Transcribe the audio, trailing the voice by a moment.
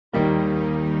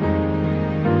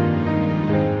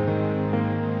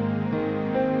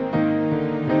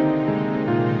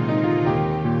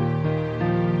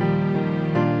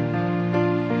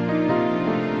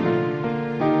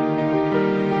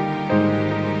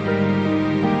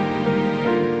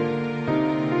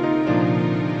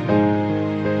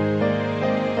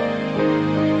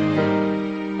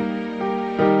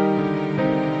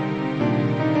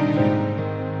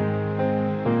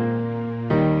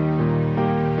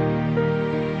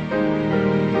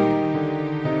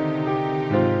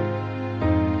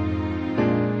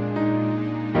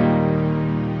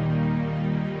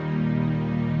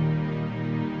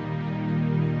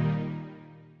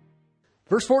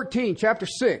Verse 14, chapter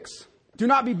 6. Do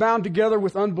not be bound together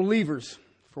with unbelievers.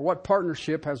 For what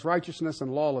partnership has righteousness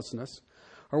and lawlessness?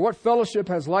 Or what fellowship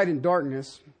has light and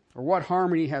darkness? Or what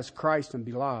harmony has Christ and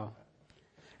Belial?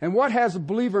 And what has a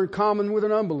believer in common with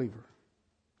an unbeliever?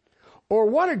 Or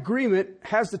what agreement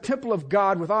has the temple of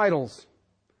God with idols?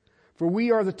 For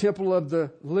we are the temple of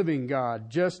the living God,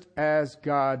 just as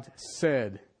God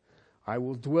said, I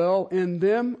will dwell in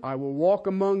them, I will walk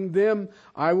among them,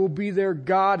 I will be their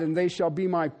God, and they shall be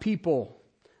my people.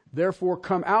 Therefore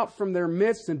come out from their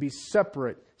midst and be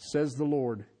separate, says the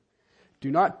Lord. Do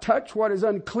not touch what is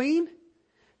unclean,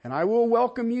 and I will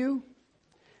welcome you.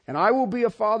 And I will be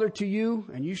a father to you,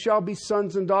 and you shall be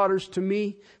sons and daughters to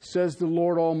me, says the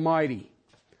Lord Almighty.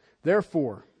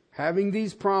 Therefore, having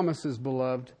these promises,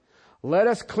 beloved, let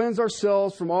us cleanse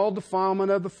ourselves from all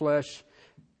defilement of the flesh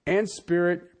and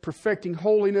spirit, perfecting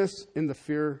holiness in the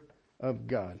fear of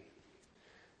God.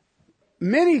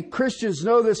 Many Christians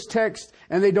know this text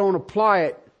and they don't apply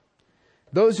it.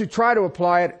 Those who try to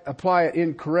apply it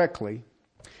incorrectly.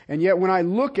 And yet when I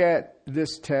look at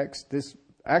this text,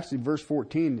 actually verse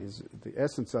 14 is the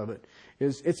essence of it,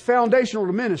 it's foundational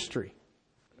to ministry.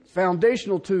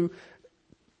 Foundational to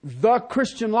the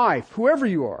Christian life, whoever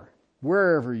you are,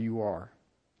 wherever you are.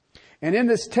 And in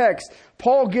this text,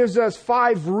 Paul gives us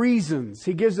 5 reasons.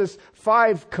 He gives us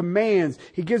 5 commands.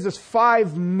 He gives us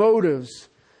 5 motives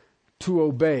to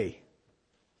obey.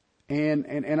 And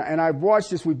I've watched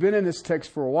this. We've been in this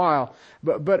text for a while,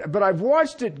 but I've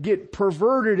watched it get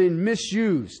perverted and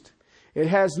misused. It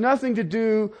has nothing to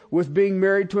do with being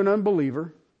married to an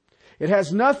unbeliever. It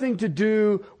has nothing to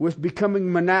do with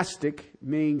becoming monastic,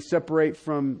 meaning separate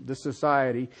from the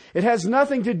society. It has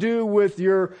nothing to do with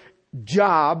your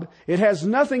job. It has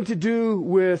nothing to do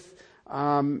with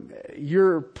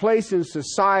your place in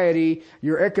society,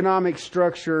 your economic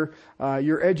structure,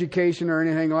 your education, or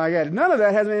anything like that. None of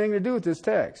that has anything to do with this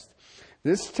text.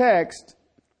 This text,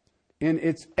 in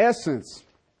its essence,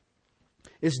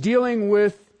 is dealing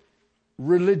with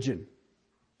religion.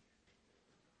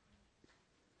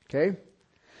 Okay?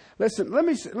 Listen, let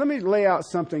me lay out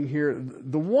something here.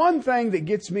 The one thing that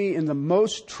gets me in the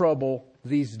most trouble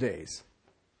these days,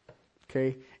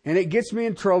 okay, and it gets me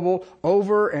in trouble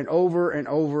over and over and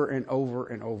over and over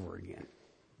and over again.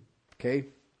 Okay?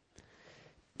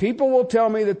 People will tell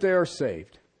me that they are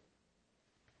saved.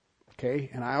 Okay?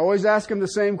 And I always ask them the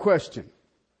same question.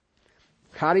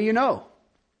 How do you know?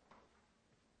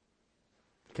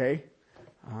 Okay?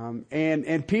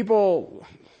 And people,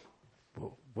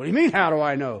 what do you mean, how do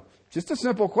I know? Just a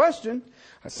simple question.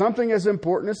 Something as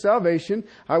important as salvation,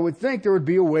 I would think there would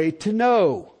be a way to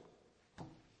know.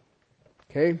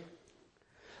 Okay?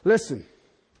 Listen.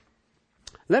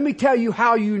 Let me tell you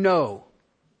how you know.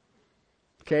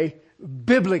 Okay?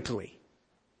 Biblically.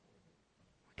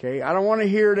 Okay? I don't want to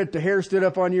hear that the hair stood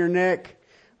up on your neck,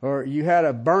 or you had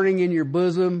a burning in your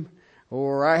bosom,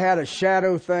 or I had a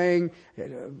shadow thing.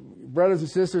 Brothers and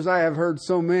sisters, I have heard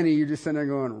so many, you're just sitting there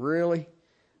going, really?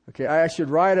 Okay, I should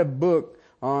write a book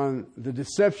on the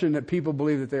deception that people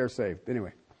believe that they are saved.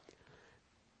 Anyway.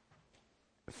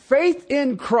 Faith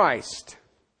in Christ,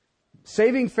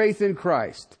 saving faith in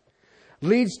Christ,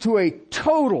 leads to a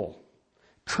total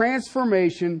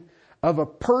transformation of a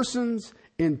person's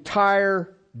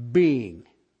entire being.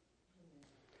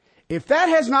 If that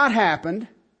has not happened,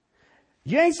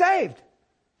 you ain't saved.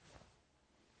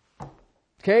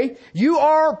 Okay? You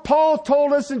are, Paul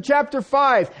told us in chapter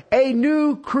 5, a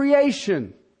new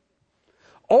creation.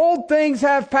 Old things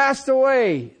have passed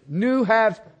away. New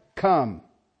have come.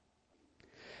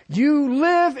 You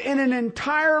live in an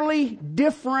entirely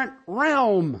different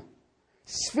realm,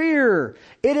 sphere.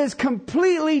 It is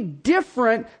completely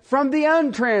different from the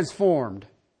untransformed.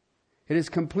 It is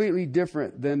completely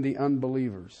different than the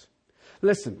unbelievers.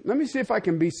 Listen, let me see if I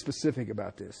can be specific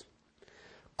about this.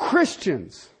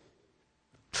 Christians,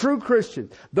 true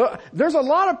Christians. There's a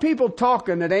lot of people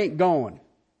talking that ain't going.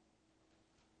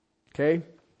 Okay?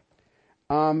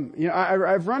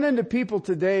 I've run into people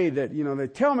today that, they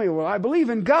tell me, well, I believe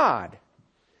in God.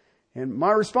 And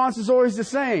my response is always the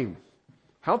same.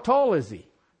 How tall is he?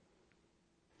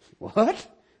 What?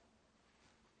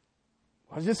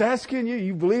 I was just asking you,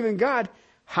 you believe in God.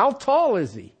 How tall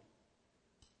is he?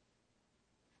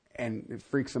 And it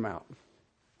freaks them out.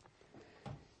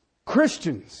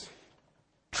 Christians,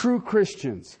 true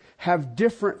Christians, have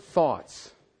different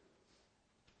thoughts.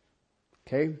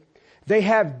 Okay? They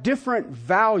have different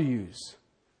values.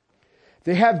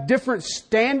 They have different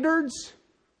standards.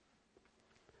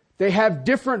 They have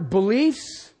different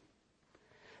beliefs.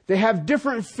 They have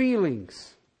different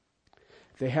feelings.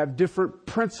 They have different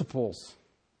principles.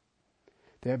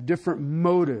 They have different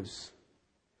motives.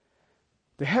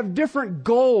 They have different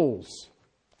goals.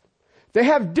 They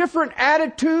have different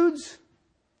attitudes.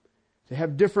 They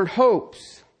have different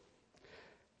hopes.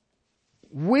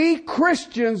 We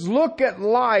Christians look at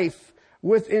life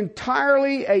with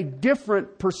entirely a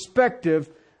different perspective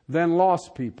than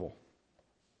lost people.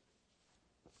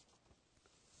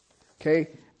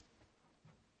 Okay?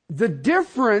 The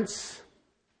difference,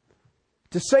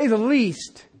 to say the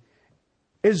least,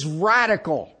 is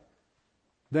radical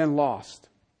than lost.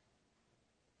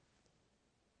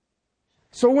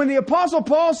 So when the Apostle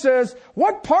Paul says,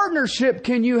 what partnership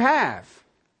can you have?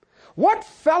 What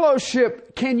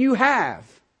fellowship can you have?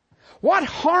 What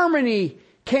harmony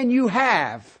can you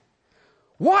have?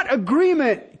 What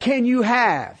agreement can you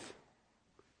have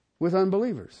with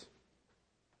unbelievers?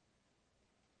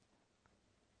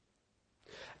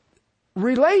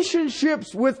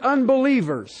 Relationships with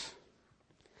unbelievers,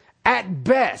 at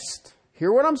best,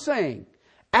 hear what I'm saying,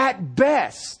 at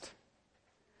best,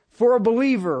 for a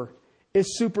believer,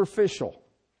 is superficial.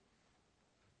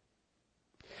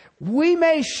 We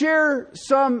may share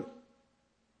some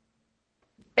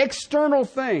external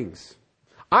things.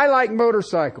 I like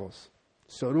motorcycles.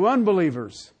 So do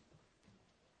unbelievers.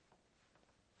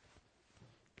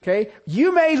 Okay?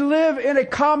 You may live in a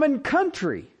common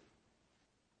country.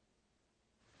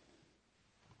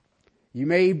 You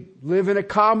may live in a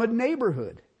common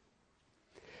neighborhood.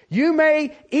 You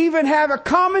may even have a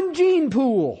common gene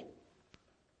pool.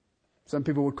 Some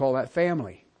people would call that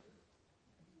family.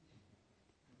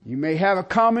 You may have a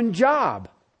common job.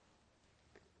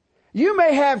 You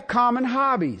may have common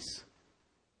hobbies.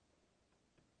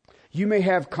 You may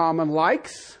have common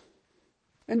likes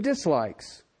and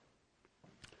dislikes.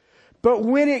 But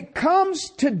when it comes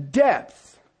to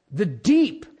depth, the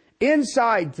deep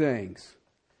inside things,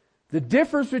 the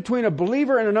difference between a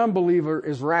believer and an unbeliever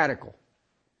is radical.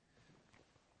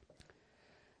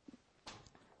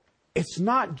 It's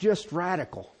not just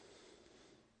radical.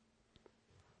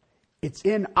 It's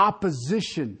in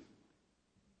opposition.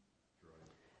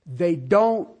 They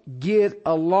don't get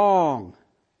along.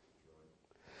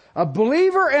 A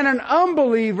believer and an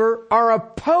unbeliever are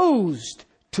opposed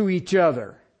to each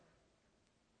other.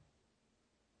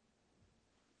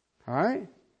 All right?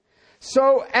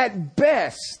 So at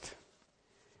best,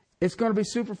 it's going to be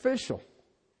superficial.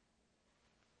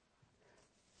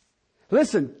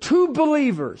 Listen, two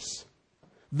believers,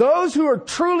 those who are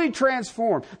truly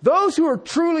transformed, those who are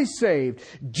truly saved,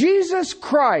 Jesus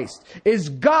Christ is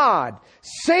God,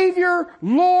 Savior,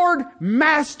 Lord,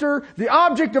 Master, the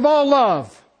object of all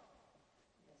love.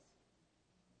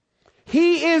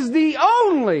 He is the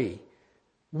only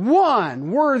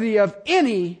one worthy of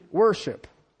any worship.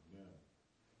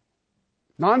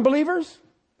 Non-believers?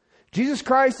 Jesus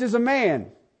Christ is a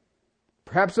man,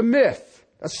 perhaps a myth,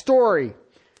 a story.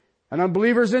 An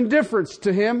unbeliever's indifference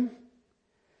to Him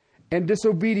and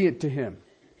disobedient to Him.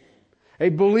 A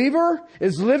believer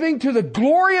is living to the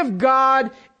glory of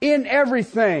God in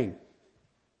everything.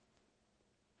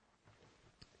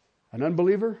 An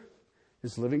unbeliever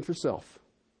is living for self.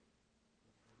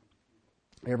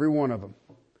 Every one of them.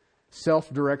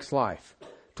 Self directs life.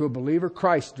 To a believer,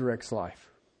 Christ directs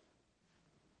life.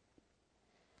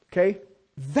 Okay?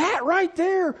 That right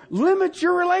there limits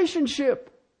your relationship.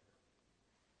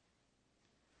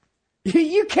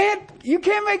 You can't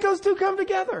make those two come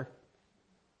together.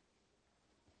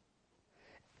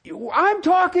 I'm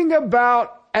talking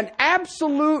about an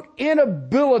absolute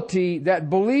inability that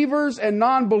believers and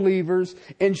non-believers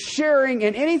in sharing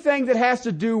in anything that has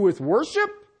to do with worship,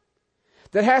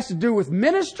 that has to do with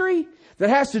ministry,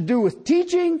 that has to do with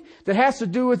teaching, that has to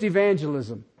do with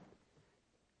evangelism.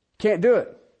 Can't do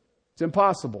it. It's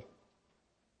impossible.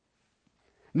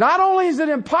 Not only is it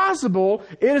impossible,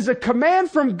 it is a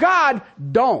command from God,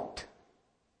 don't.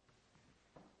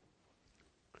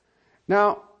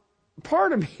 Now,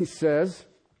 part of me says,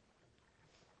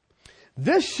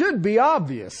 this should be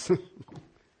obvious.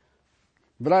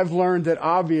 But I've learned that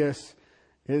obvious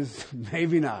is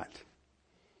maybe not.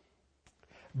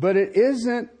 But it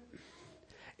isn't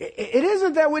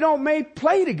that we don't may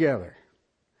play together.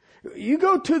 You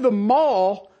go to the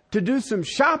mall to do some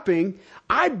shopping,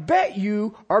 I bet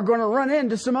you are going to run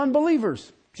into some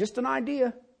unbelievers. Just an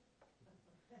idea.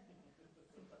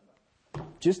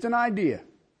 Just an idea.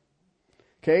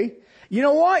 Okay? You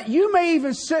know what? You may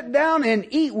even sit down and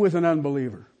eat with an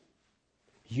unbeliever.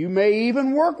 You may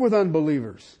even work with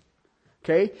unbelievers.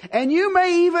 Okay? And you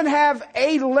may even have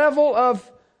a level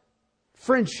of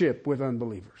friendship with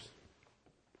unbelievers.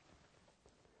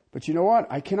 But you know what?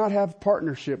 I cannot have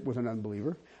partnership with an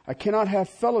unbeliever. I cannot have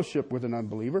fellowship with an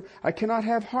unbeliever. I cannot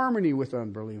have harmony with an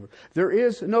unbeliever. There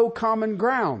is no common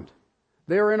ground.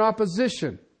 They were in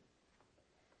opposition.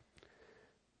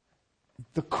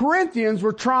 The Corinthians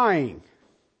were trying.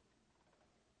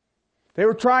 They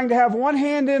were trying to have one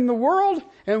hand in the world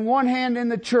and one hand in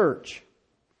the church.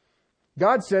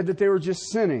 God said that they were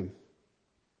just sinning.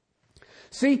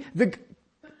 See,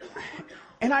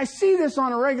 and I see this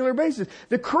on a regular basis.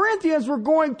 The Corinthians were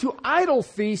going to idol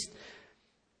feast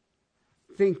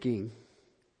thinking,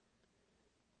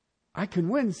 I can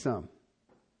win some.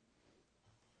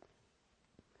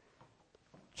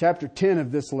 Chapter 10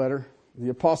 of this letter, the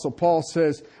Apostle Paul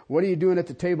says, what are you doing at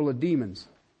the table of demons?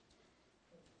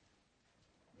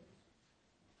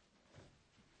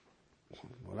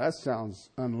 Well, that sounds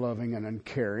unloving and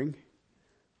uncaring.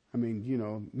 I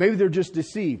mean, maybe they're just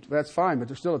deceived. That's fine, but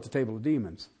they're still at the table of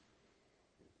demons.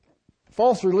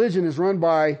 False religion is run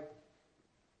by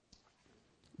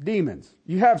demons.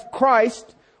 You have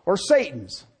Christ or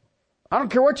Satan's. I don't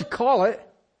care what you call it.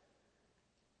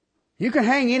 You can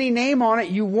hang any name on it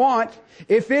you want.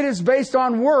 If it is based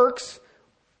on works,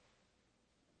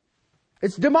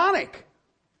 it's demonic.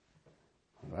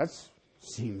 Well, that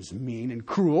seems mean and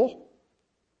cruel.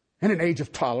 In an age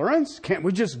of tolerance, can't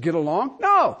we just get along?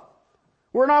 No.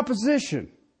 We're in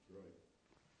opposition.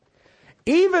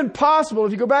 Even possible,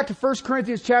 if you go back to 1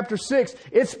 Corinthians chapter 6,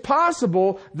 it's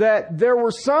possible that there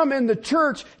were some in the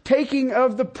church taking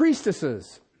of the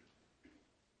priestesses.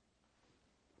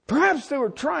 Perhaps they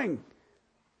were trying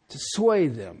to sway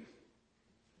them.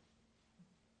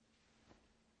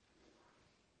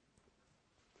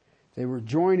 They were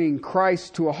joining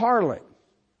Christ to a harlot.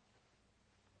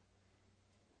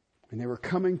 And they were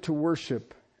coming to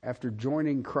worship after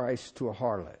joining Christ to a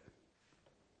harlot.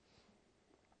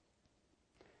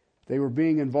 They were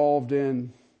being involved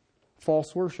in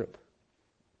false worship.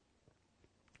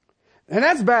 And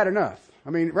that's bad enough.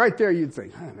 I mean, right there you'd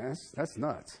think, that's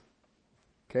nuts.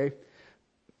 Okay?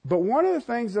 But one of the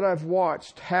things that I've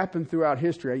watched happen throughout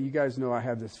history, you guys know I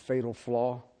have this fatal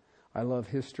flaw. I love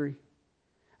history.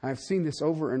 I've seen this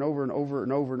over and over and over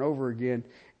and over and over again,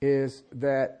 is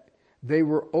that they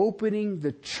were opening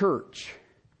the church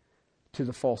to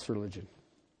the false religion.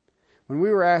 When we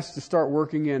were asked to start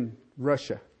working in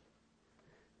Russia,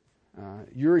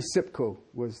 Yuri Sipko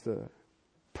was the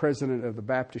president of the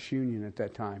Baptist Union at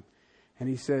that time. And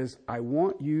he says, I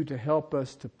want you to help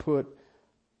us to put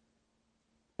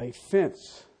a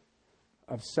fence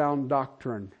of sound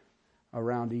doctrine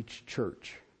around each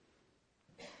church.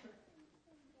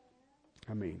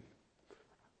 I mean,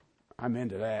 I'm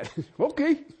into that.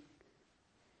 Okay.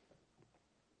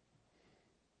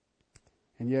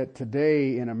 And yet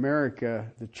today in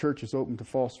America, the church is open to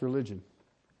false religion.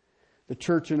 The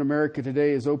church in America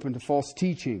today is open to false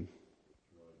teaching.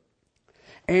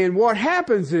 And what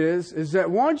happens is that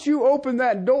once you open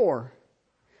that door,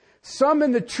 some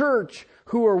in the church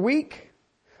who are weak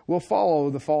will follow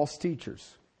the false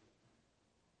teachers.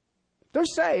 They're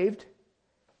saved.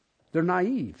 They're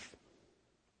naive.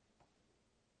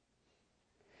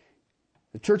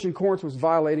 The church in Corinth was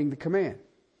violating the command.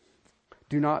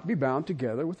 Do not be bound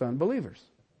together with unbelievers.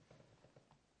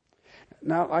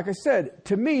 Now, like I said,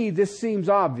 to me, this seems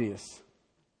obvious.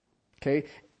 Okay?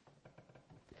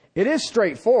 It is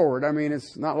straightforward. I mean,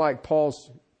 it's not like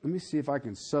Paul's... Let me see if I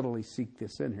can subtly seek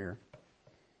this in here.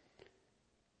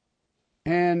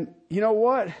 And you know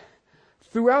what?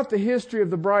 Throughout the history of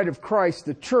the bride of Christ,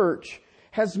 the church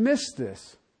has missed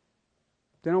this.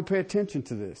 They don't pay attention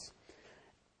to this.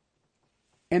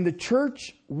 And the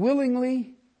church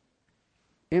willingly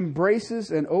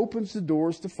embraces and opens the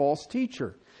doors to false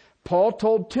teacher. Paul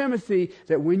told Timothy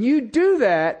that when you do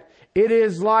that, it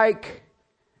is like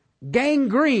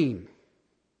gangrene.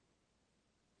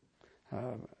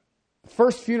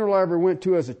 First funeral I ever went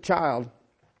to as a child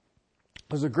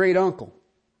was a great uncle.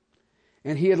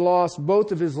 And he had lost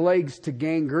both of his legs to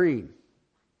gangrene.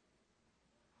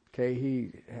 Okay,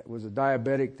 he was a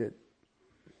diabetic that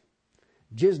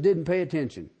just didn't pay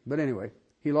attention. But anyway,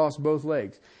 he lost both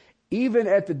legs. Even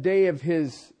at the day of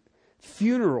his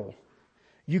funeral,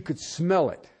 you could smell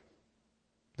it,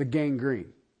 the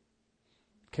gangrene.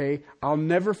 Okay, I'll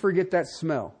never forget that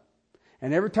smell.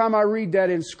 And every time I read that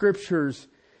in scriptures,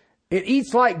 it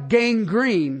eats like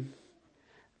gangrene.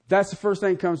 That's the first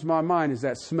thing that comes to my mind, is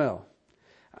that smell.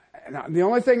 Now, the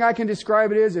only thing I can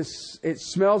describe it is it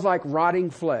smells like rotting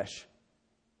flesh.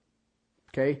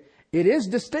 Okay, it is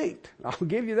distinct. I'll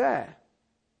give you that.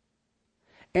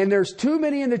 And there's too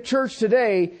many in the church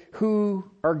today who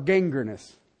are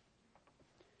gangrenous.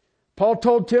 Paul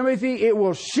told Timothy, it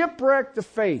will shipwreck the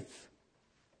faith.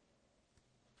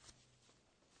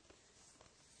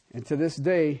 And to this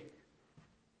day,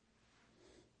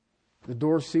 The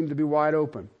doors seem to be wide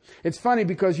open. It's funny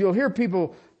because you'll hear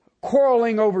people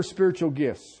quarreling over spiritual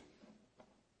gifts.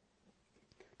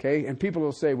 Okay? And people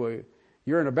will say, well,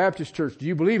 you're in a Baptist church. Do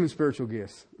you believe in spiritual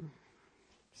gifts?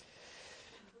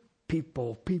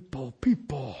 People.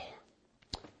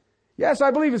 Yes,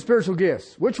 I believe in spiritual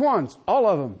gifts. Which ones? All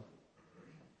of them.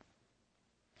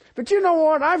 But you know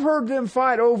what? I've heard them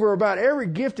fight over about every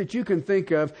gift that you can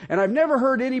think of, and I've never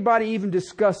heard anybody even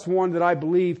discuss one that I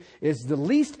believe is the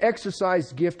least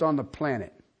exercised gift on the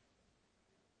planet.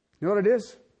 You know what it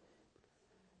is?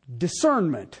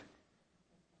 Discernment.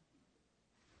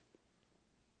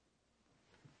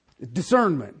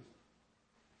 Discernment.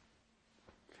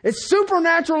 It's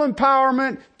supernatural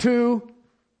empowerment to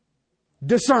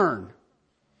discern.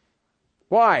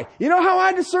 Why? You know how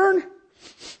I discern?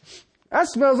 That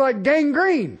smells like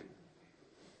gangrene.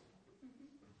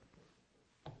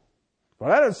 Well,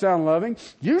 that doesn't sound loving.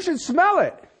 You should smell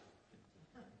it.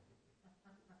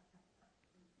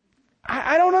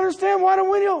 I don't understand. Why don't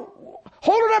we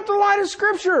hold it up to the light of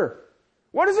Scripture?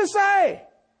 What does it say?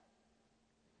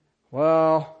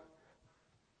 Well,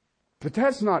 but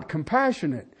that's not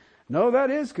compassionate. No, that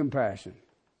is compassion.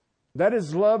 That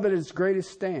is love at its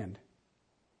greatest stand.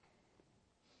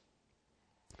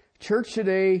 Church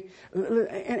today,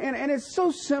 and it's so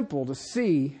simple to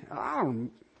see.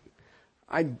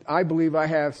 I believe I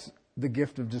have the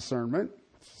gift of discernment,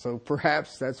 so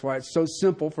perhaps that's why it's so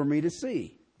simple for me to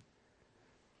see.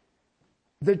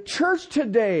 The church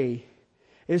today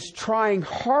is trying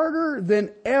harder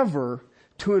than ever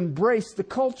to embrace the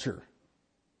culture.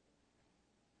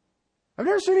 I've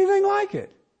never seen anything like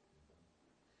it.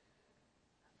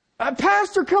 A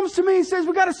pastor comes to me and says,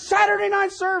 we got a Saturday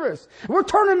night service. We're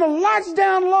turning the lights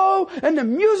down low and the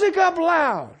music up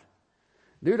loud.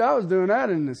 Dude, I was doing that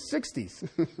in the 60s.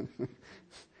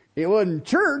 It wasn't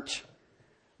church.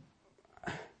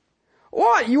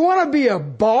 What? You want to be a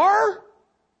bar?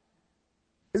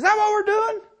 Is that what we're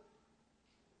doing?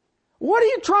 What are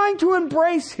you trying to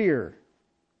embrace here?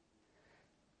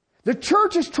 The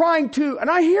church is trying to, and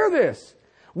I hear this,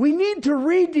 we need to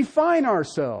redefine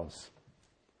ourselves.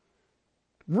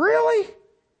 Really?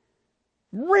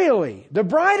 Really? The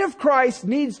bride of Christ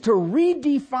needs to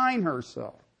redefine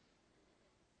herself.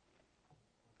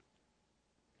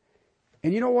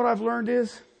 And you know what I've learned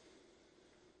is?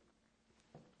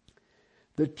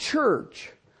 The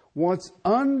church wants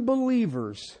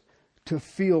unbelievers to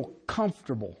feel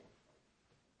comfortable.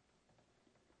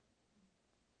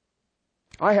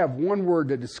 I have one word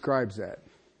that describes that.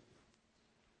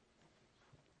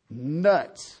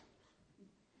 Nuts.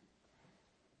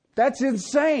 That's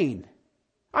insane.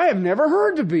 I have never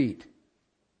heard the beat.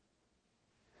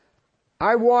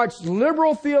 I watched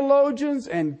liberal theologians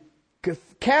and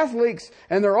Catholics,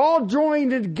 and they're all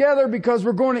joined together because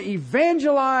we're going to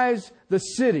evangelize the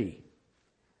city.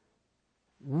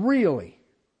 Really?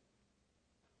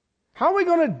 How are we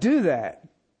going to do that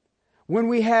when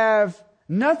we have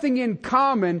nothing in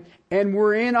common and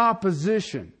we're in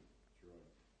opposition?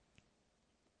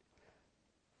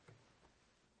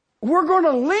 We're going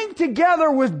to link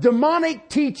together with demonic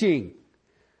teaching.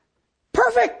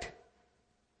 Perfect!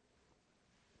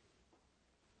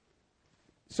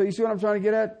 So you see what I'm trying to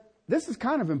get at? This is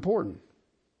kind of important.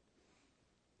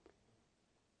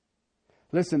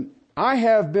 Listen, I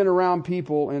have been around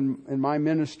people in my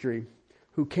ministry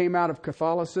who came out of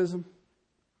Catholicism,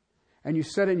 and you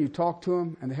sit and you talk to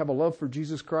them, and they have a love for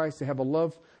Jesus Christ, they have a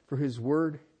love for His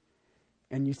Word,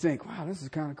 and you think, wow, this is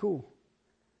kind of cool.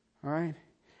 All right?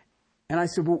 And I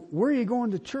said, well, where are you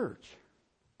going to church?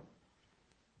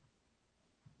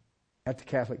 At the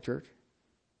Catholic Church.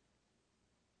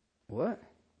 What?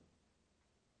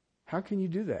 How can you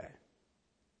do that?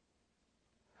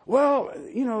 Well,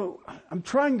 I'm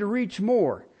trying to reach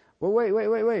more. Well,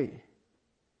 wait.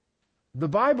 The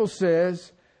Bible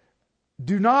says,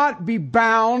 do not be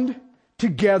bound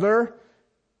together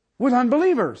with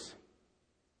unbelievers.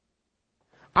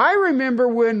 I remember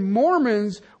when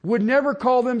Mormons would never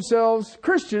call themselves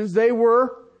Christians, they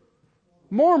were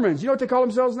Mormons. You know what they call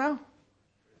themselves now?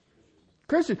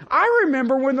 Christians. I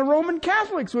remember when the Roman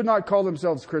Catholics would not call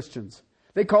themselves Christians.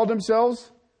 They called themselves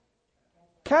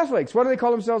Catholics. What do they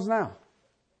call themselves now?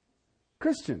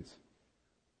 Christians.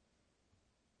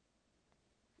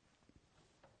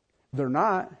 They're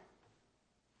not.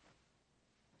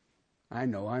 I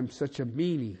know I'm such a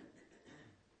meanie.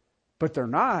 But they're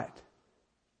not.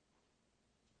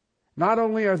 Not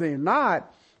only are they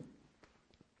not,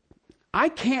 I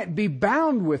can't be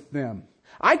bound with them.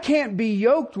 I can't be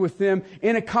yoked with them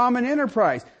in a common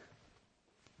enterprise.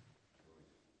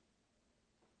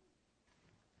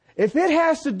 If it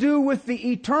has to do with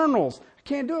the eternals, I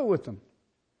can't do it with them.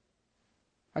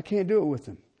 I can't do it with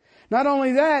them. Not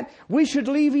only that, we should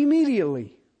leave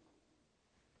immediately.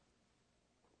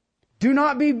 Do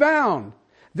not be bound.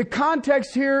 The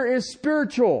context here is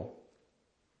spiritual.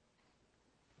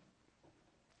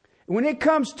 When it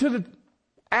comes to the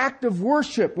act of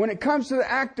worship, when it comes to the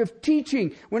act of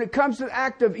teaching, when it comes to the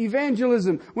act of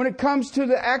evangelism, when it comes to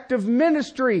the act of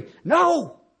ministry,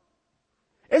 no!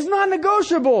 It's not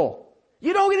negotiable.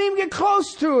 You don't even get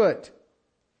close to it.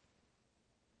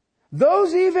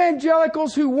 Those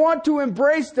evangelicals who want to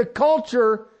embrace the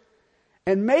culture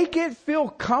and make it feel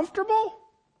comfortable.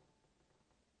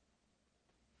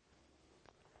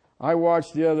 I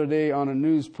watched the other day on a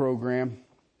news program.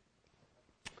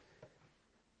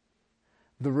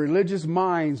 The religious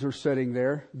minds are sitting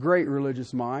there, great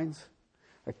religious minds,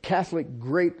 a Catholic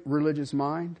great religious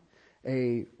mind,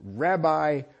 a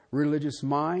rabbi religious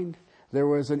mind. There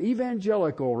was an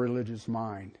evangelical religious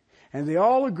mind. And they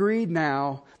all agreed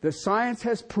now that science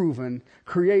has proven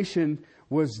creation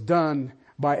was done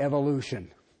by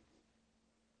evolution.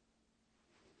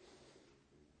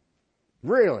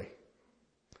 Really?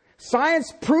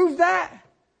 Science proved that?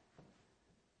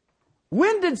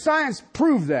 When did science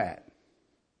prove that?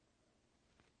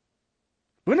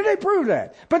 When did they prove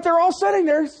that? But they're all sitting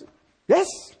there. Yes.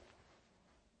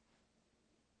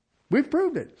 We've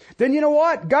proved it. Then you know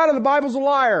what? God of the Bible's a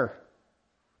liar.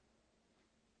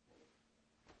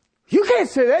 You can't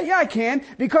say that. Yeah, I can.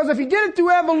 Because if he did it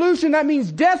through evolution, that means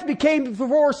death became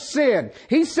before sin.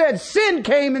 He said sin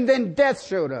came and then death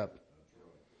showed up.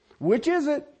 Which is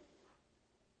it?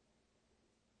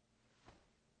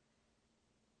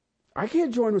 I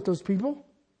can't join with those people.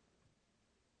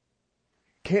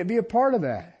 Can't be a part of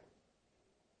that.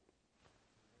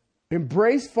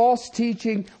 Embrace false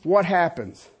teaching. What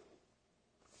happens?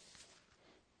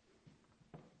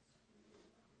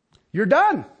 You're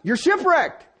done. You're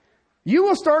shipwrecked. You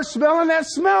will start smelling that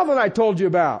smell that I told you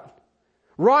about.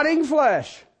 Rotting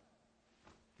flesh.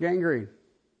 Gangrene.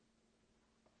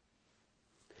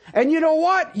 And you know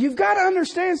what? You've got to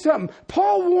understand something.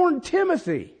 Paul warned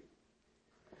Timothy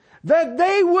that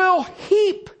they will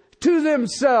heap to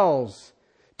themselves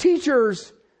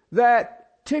teachers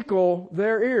that tickle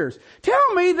their ears.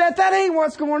 Tell me that ain't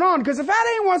what's going on. Because if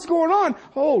that ain't what's going on,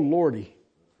 oh Lordy.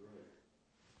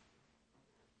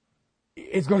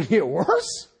 It's going to get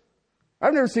worse.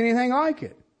 I've never seen anything like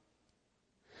it.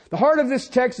 The heart of this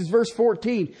text is verse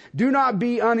 14. Do not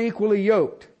be unequally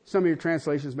yoked. Some of your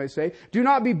translations may say. Do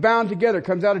not be bound together.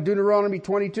 Comes out of Deuteronomy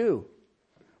 22.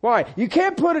 Why? You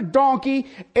can't put a donkey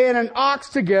and an ox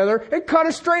together and cut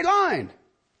a straight line.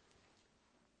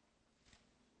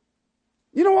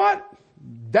 You know what?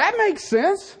 That makes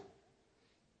sense.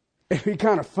 It'd be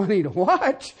kind of funny to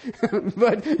watch,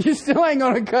 but you still ain't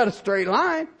going to cut a straight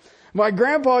line. My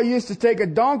grandpa used to take a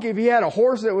donkey. If he had a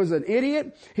horse that was an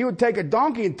idiot, he would take a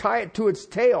donkey and tie it to its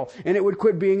tail, and it would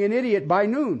quit being an idiot by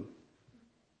noon.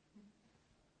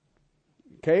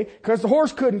 Okay? Because the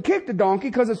horse couldn't kick the donkey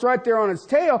because it's right there on its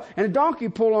tail, and the donkey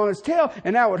would pull on its tail,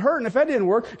 and that would hurt, and if that didn't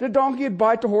work, the donkey would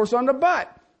bite the horse on the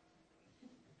butt.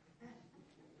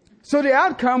 So the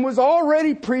outcome was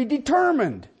already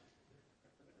predetermined.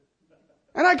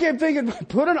 And I kept thinking,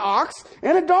 put an ox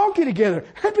and a donkey together.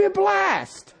 That'd be a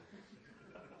blast.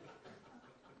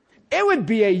 It would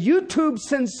be a YouTube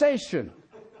sensation.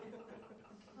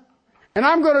 And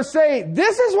I'm going to say,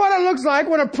 this is what it looks like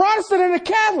when a Protestant and a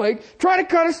Catholic try to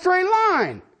cut a straight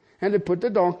line. And they put the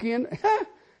donkey in.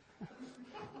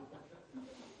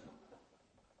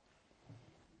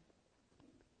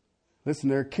 Listen,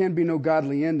 there can be no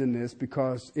godly end in this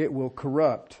because it will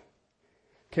corrupt.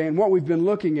 Okay, and what we've been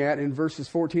looking at in verses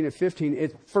 14 and 15,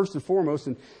 it first and foremost,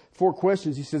 in 4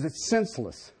 questions, he says it's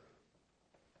senseless.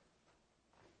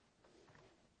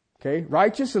 Okay,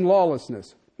 righteous and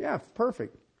lawlessness. Yeah,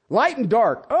 perfect. Light and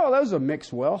dark. Oh, those are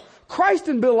mixed well. Christ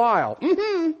and Belial.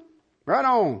 Mm-hmm. Right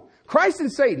on. Christ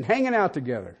and Satan hanging out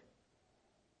together.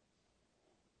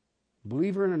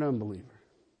 Believer and an unbeliever.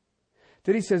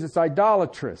 Then he says it's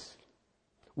idolatrous.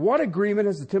 What agreement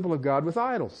has the temple of God with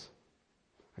idols?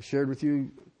 I shared with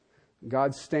you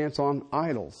God's stance on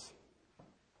idols.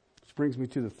 Which brings me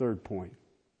to the third point.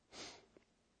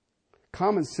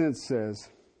 Common sense says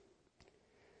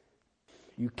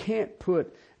you can't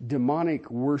put demonic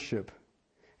worship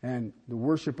and the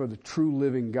worship of the true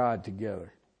living God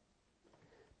together.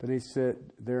 But he said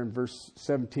there in verse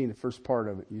 17, the first part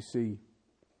of it, you see,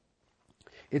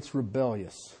 it's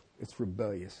rebellious. It's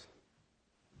rebellious.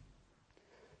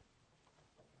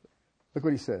 Look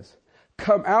what he says.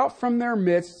 Come out from their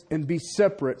midst and be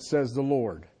separate, says the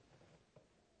Lord.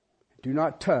 Do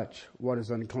not touch what is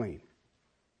unclean.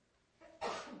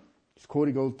 Just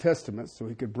quoting Old Testament so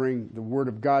he could bring the Word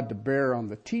of God to bear on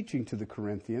the teaching to the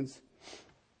Corinthians.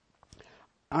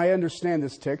 I understand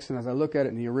this text, and as I look at it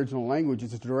in the original language,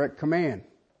 it's a direct command.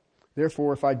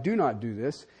 Therefore, if I do not do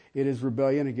this, it is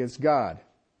rebellion against God.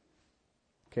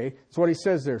 Okay, that's what he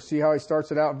says there. See how he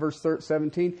starts it out in verse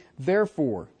 17?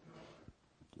 Therefore,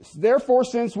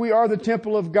 since we are the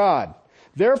temple of God,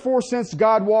 therefore, since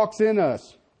God walks in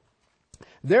us,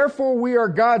 therefore, we are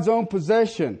God's own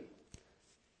possession.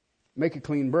 Make a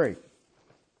clean break.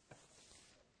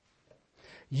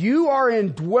 You are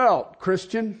indwelt,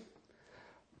 Christian,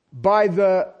 by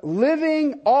the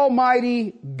living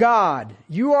Almighty God.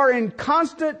 You are in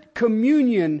constant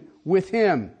communion with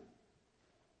Him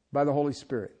by the Holy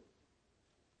Spirit.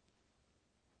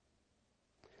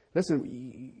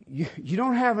 Listen, you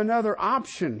don't have another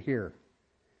option here.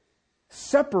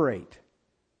 Separate.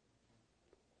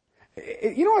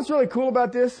 You know what's really cool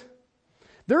about this?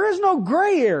 There is no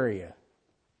gray area.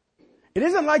 It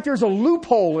isn't like there's a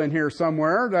loophole in here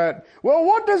somewhere that, well,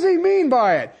 what does he mean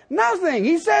by it? Nothing.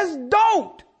 He says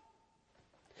don't.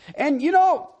 And you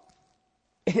know,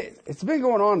 it's been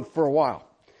going on for a while.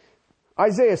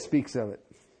 Isaiah speaks of it.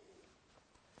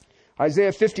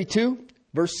 Isaiah 52,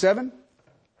 verse 7.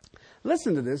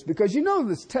 Listen to this because you know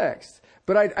this text,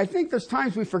 but I think there's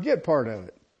times we forget part of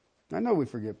it. I know we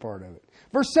forget part of it.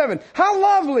 Verse 7, how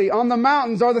lovely on the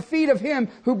mountains are the feet of him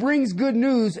who brings good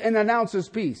news and announces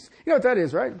peace. You know what that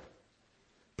is, right?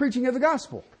 Preaching of the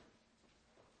gospel.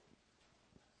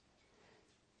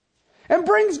 And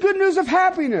brings good news of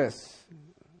happiness.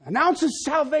 Announces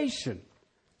salvation.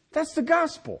 That's the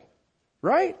gospel,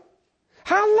 right?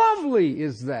 How lovely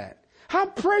is that? How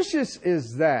precious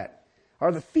is that?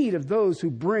 Are the feet of those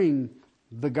who bring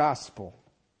the gospel.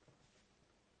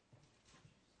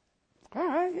 All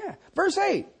right, yeah. Verse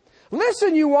 8.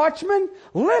 Listen, you watchmen,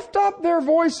 lift up their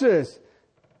voices.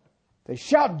 They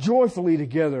shout joyfully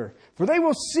together, for they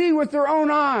will see with their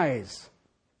own eyes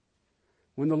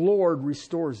when the Lord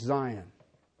restores Zion.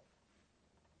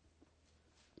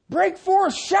 Break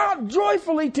forth, shout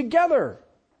joyfully together,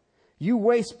 you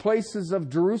waste places of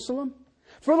Jerusalem,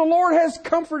 for the Lord has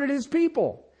comforted His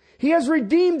people. He has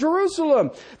redeemed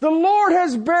Jerusalem. The Lord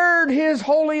has bared His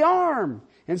holy arm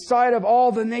in sight of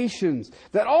all the nations,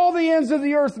 that all the ends of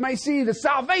the earth may see the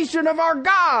salvation of our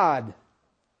God.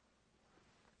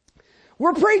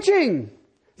 We're preaching.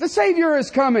 The Savior is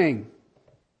coming.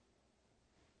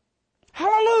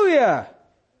 Hallelujah.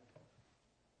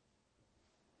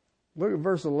 Look at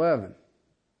verse 11.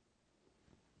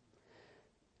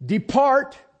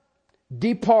 Depart,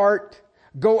 depart,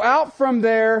 go out from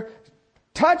there,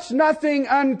 touch nothing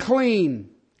unclean.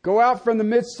 Go out from the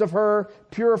midst of her,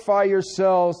 purify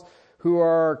yourselves,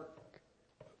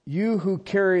 you who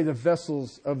carry the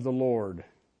vessels of the Lord.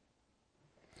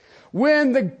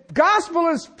 When the gospel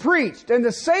is preached and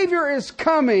the Savior is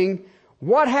coming,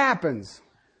 what happens?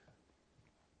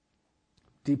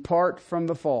 Depart from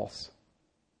the false.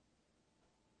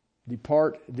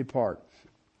 Depart, depart.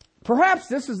 Perhaps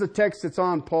this is the text that's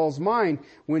on Paul's mind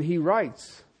when he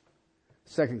writes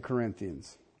 2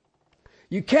 Corinthians.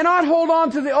 You cannot hold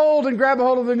on to the old and grab a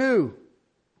hold of the new.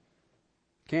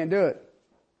 Can't do it.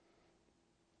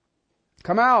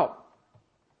 Come out.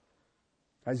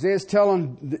 Isaiah's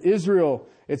telling Israel,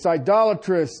 it's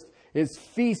idolatrous, it's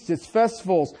feasts, it's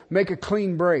festivals. Make a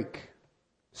clean break.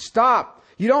 Stop.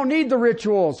 You don't need the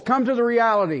rituals. Come to the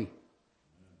reality.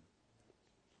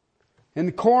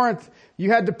 In Corinth,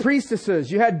 you had the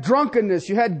priestesses, you had drunkenness,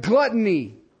 you had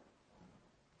gluttony.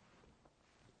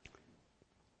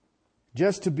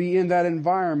 Just to be in that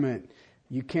environment,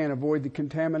 you can't avoid the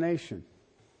contamination.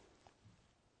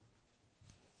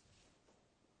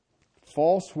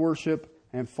 False worship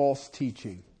and false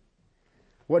teaching.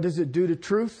 What does it do to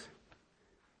truth?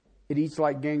 It eats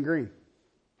like gangrene.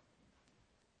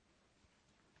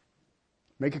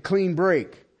 Make a clean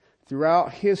break.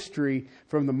 Throughout history,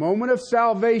 from the moment of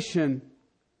salvation,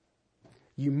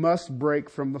 you must break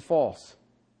from the false.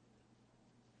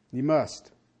 You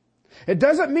must. It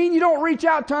doesn't mean you don't reach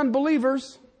out to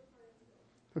unbelievers.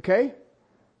 Okay?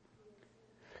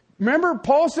 Remember,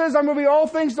 Paul says, I'm going to be all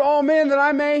things to all men that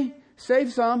I may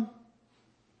save some.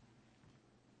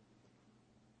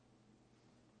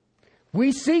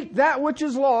 We seek that which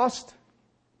is lost.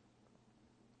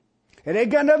 It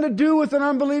ain't got nothing to do with an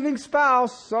unbelieving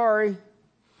spouse. Sorry.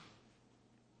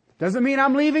 Doesn't mean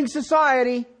I'm leaving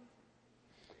society.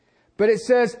 But it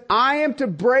says, I am to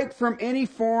break from any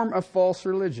form of false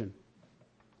religion.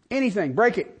 Anything.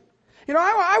 Break it. You know,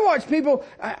 I watch people,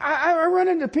 I run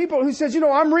into people who says,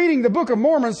 I'm reading the Book of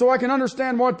Mormon so I can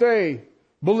understand what they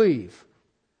believe.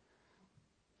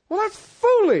 Well, that's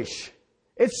foolish.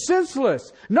 It's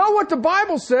senseless. Know what the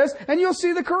Bible says and you'll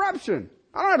see the corruption.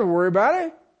 I don't have to worry about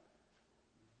it.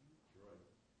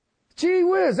 Gee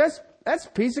whiz, that's a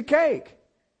piece of cake.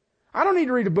 I don't need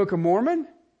to read the Book of Mormon.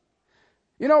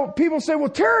 You know, people say, well,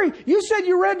 Terry, you said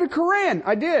you read the Quran.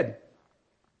 I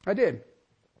did.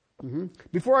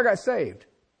 Before I got saved.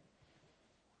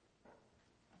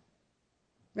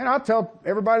 And I'll tell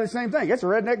everybody the same thing. It's a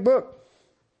redneck book.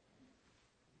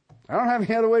 I don't have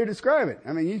any other way to describe it.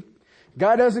 I mean,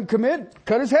 guy doesn't commit,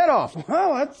 cut his head off.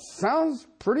 Well, that sounds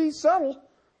pretty subtle.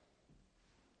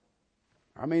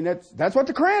 I mean, that's what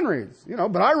the Quran reads, you know,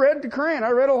 but I read the Quran.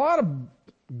 I read a lot of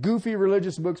goofy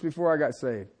religious books before I got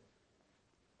saved.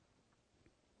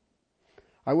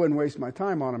 I wouldn't waste my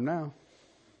time on them now.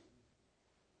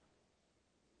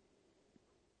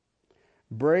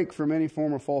 Break from any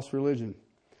form of false religion.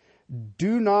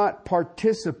 Do not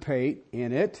participate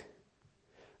in it,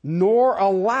 nor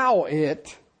allow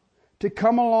it to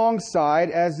come alongside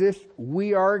as if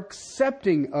we are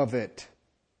accepting of it.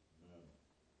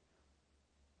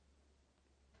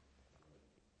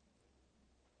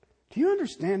 Do you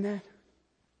understand that?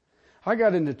 I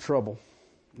got into trouble.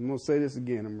 I'm going to say this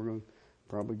again, and we're going to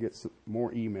probably get some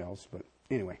more emails. But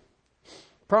anyway,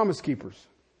 Promise Keepers.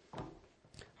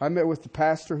 I met with the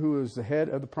pastor who is the head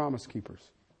of the Promise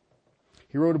Keepers.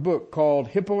 He wrote a book called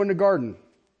Hippo in the Garden.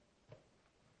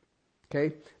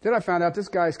 Okay. Then I found out this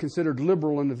guy is considered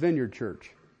liberal in the Vineyard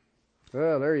Church.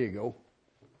 Oh, there you go.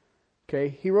 Okay.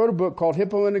 He wrote a book called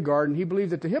Hippo in the Garden. He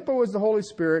believed that the hippo was the Holy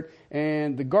Spirit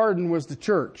and the garden was the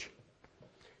church.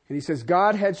 And he says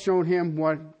God had shown him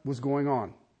what was going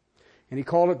on. And he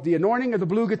called it the anointing of the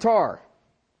blue guitar.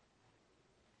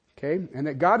 Okay. And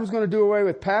that God was going to do away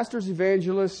with pastors,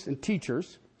 evangelists, and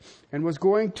teachers and was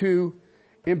going to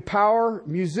empower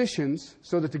musicians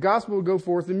so that the gospel would go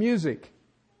forth in music.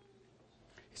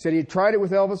 He said he had tried it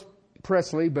with Elvis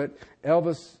Presley, but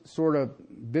Elvis sort of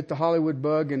bit the Hollywood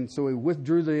bug, and so he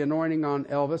withdrew the anointing on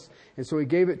Elvis, and so he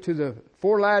gave it to the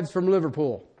four lads from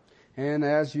Liverpool. And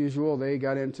as usual, they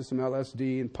got into some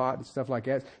LSD and pot and stuff like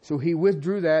that. So he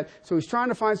withdrew that. So he's trying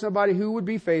to find somebody who would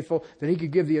be faithful, that he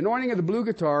could give the anointing of the blue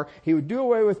guitar. He would do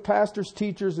away with pastors,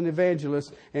 teachers, and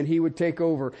evangelists, and he would take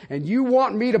over. And you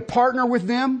want me to partner with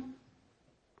them?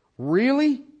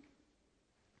 Really?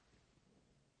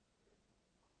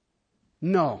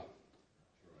 No.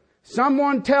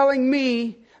 Someone telling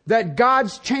me that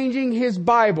God's changing His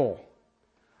Bible.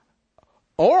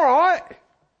 All right.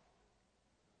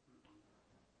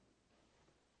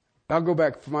 I'll go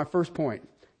back for my first point.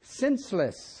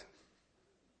 Senseless.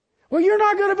 Well, you're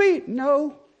not going to be.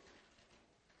 No.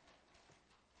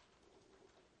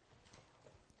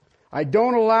 I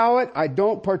don't allow it. I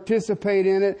don't participate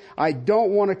in it. I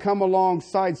don't want to come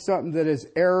alongside something that is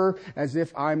error as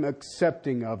if I'm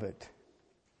accepting of it.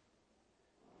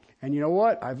 And you know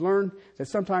what? I've learned that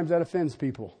sometimes that offends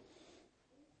people.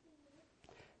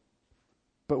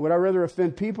 But would I rather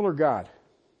offend people or God?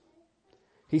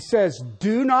 He says,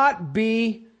 do not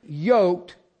be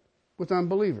yoked with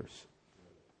unbelievers.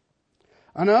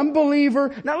 An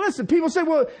unbeliever. Now listen, people say,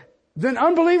 well, then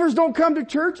unbelievers don't come to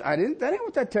church. That ain't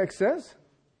what that text says.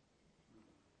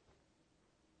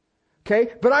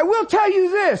 Okay, but I will tell you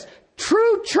this.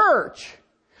 True church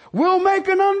will make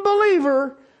an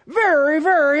unbeliever very,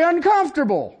 very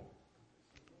uncomfortable.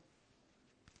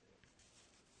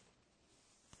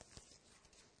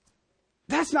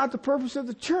 That's not the purpose of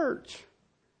the church.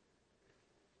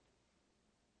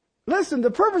 Listen,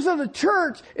 the purpose of the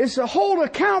church is to hold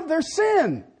account their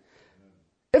sin.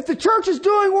 If the church is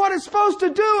doing what it's supposed to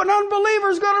do, an unbeliever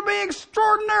is going to be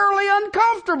extraordinarily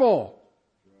uncomfortable.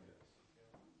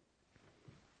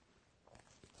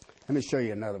 Let me show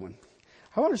you another one.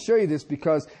 I want to show you this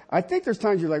because I think there's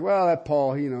times you're like, well, that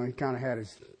Paul, he kind of had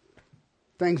his,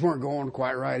 things weren't going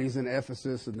quite right. He's in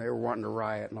Ephesus and they were wanting to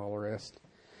riot and all the rest.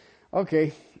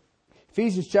 Okay.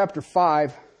 Ephesians chapter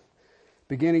 5,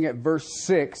 beginning at verse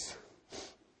 6.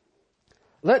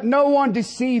 Let no one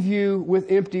deceive you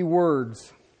with empty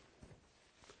words.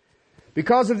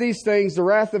 Because of these things, the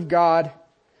wrath of God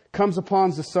comes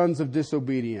upon the sons of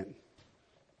disobedience.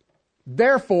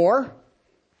 Therefore,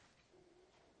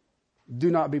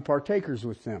 do not be partakers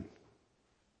with them.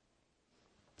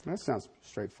 That sounds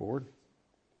straightforward.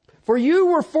 For you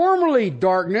were formerly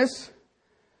darkness,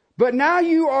 but now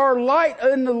you are light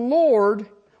in the Lord.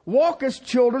 Walk as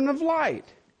children of light.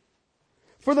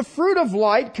 For the fruit of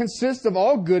light consists of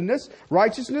all goodness,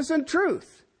 righteousness, and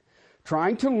truth,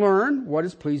 trying to learn what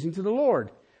is pleasing to the Lord.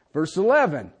 Verse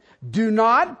 11. Do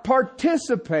not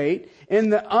participate in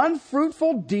the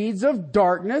unfruitful deeds of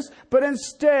darkness, but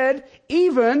instead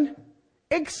even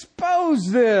expose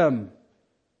them.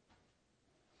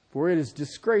 For it is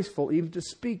disgraceful even to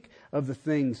speak of the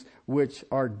things which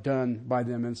are done by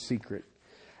them in secret.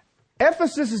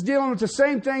 Ephesus is dealing with the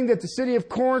same thing that the city of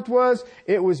Corinth was.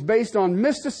 It was based on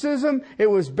mysticism. It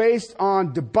was based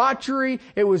on debauchery.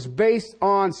 It was based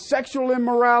on sexual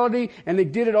immorality. And they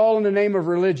did it all in the name of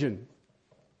religion.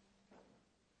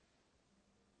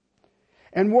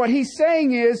 And what he's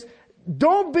saying is,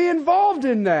 don't be involved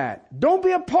in that. Don't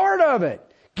be a part of it.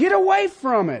 Get away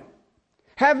from it.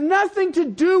 Have nothing to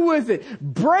do with it.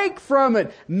 Break from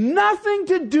it. Nothing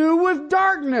to do with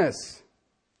darkness.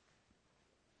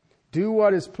 Do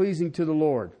what is pleasing to the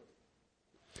Lord.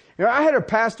 You know, I had a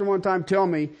pastor one time tell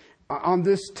me on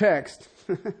this text,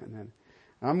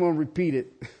 I'm going to repeat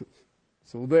it.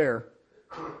 So there.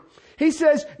 He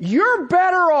says, you're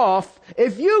better off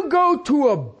if you go to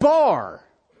a bar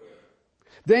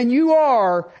than you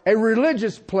are a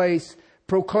religious place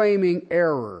proclaiming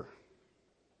error.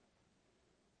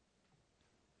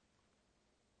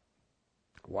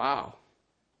 Wow.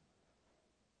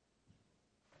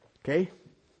 Okay?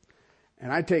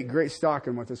 And I take great stock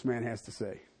in what this man has to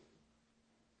say.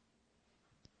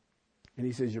 And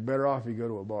he says, you're better off if you go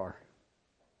to a bar.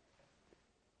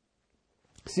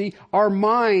 See, our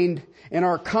mind and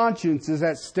our conscience is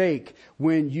at stake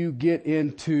when you get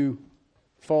into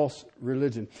false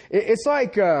religion. It's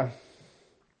like, yeah,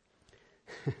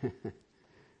 I'm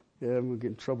going to get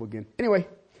in trouble again. Anyway,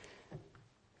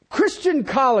 Christian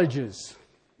colleges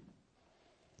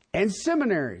and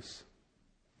seminaries.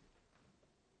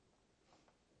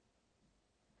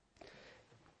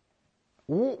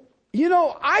 You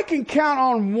know, I can count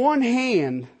on one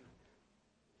hand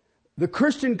the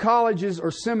Christian colleges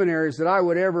or seminaries that I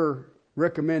would ever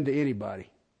recommend to anybody.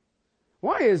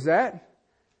 Why is that?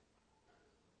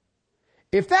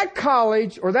 If that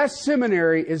college or that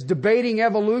seminary is debating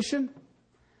evolution,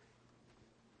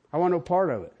 I want no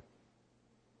part of it.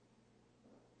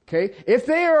 Okay? If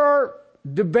they are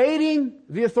debating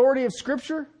the authority of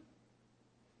Scripture,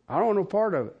 I don't want no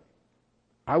part of it.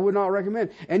 I would not recommend.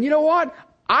 And you know what?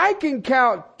 I can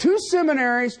count 2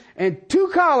 seminaries and 2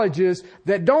 colleges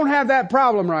that don't have that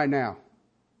problem right now.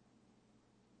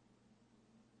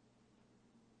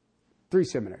 3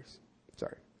 seminaries.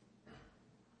 Sorry.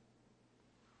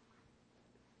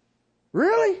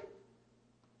 Really?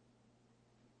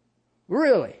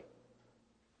 Really?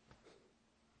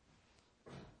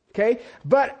 Okay?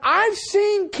 But I've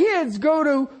seen kids go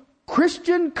to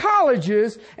Christian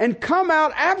colleges and come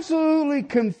out absolutely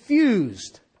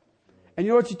confused. And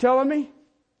you know what you're telling me?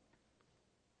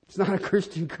 It's not a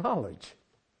Christian college.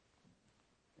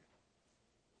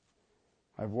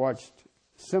 I've watched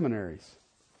seminaries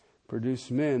produce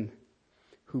men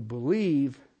who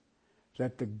believe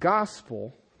that the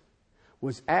gospel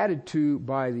was added to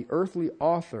by the earthly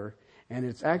author, and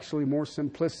it's actually more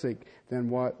simplistic than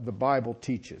what the Bible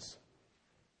teaches.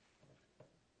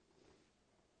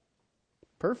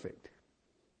 Perfect.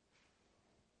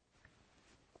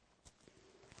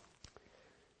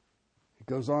 It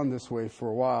goes on this way for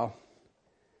a while.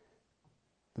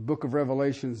 The book of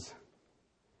Revelations,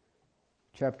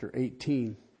 chapter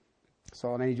 18,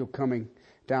 saw an angel coming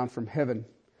down from heaven,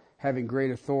 having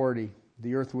great authority.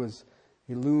 The earth was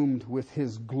illumined with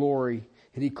his glory.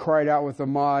 And he cried out with a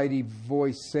mighty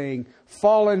voice, saying,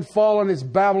 "Fallen, fallen is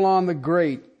Babylon the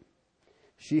Great.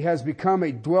 She has become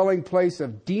a dwelling place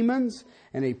of demons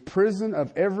and a prison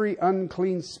of every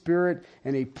unclean spirit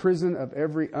and a prison of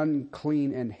every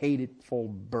unclean and hateful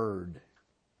bird.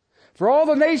 For all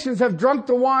the nations have drunk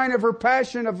the wine of her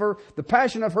passion, the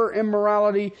passion of her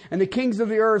immorality, and the kings of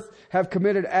the earth have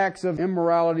committed acts of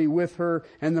immorality with her,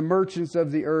 and the merchants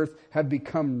of the earth have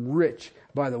become rich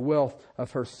by the wealth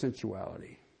of her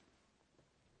sensuality."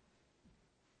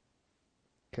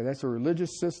 Okay, that's a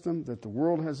religious system that the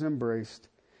world has embraced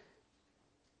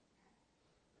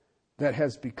that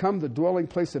has become the dwelling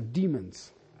place of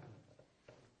demons.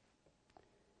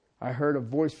 I heard a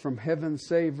voice from heaven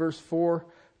say, verse 4,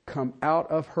 "Come out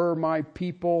of her, my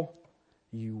people.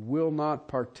 You will not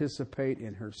participate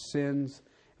in her sins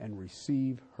and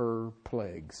receive her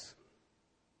plagues."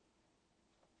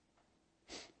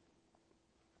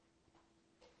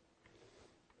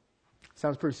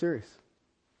 Sounds pretty serious.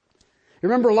 You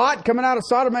remember Lot coming out of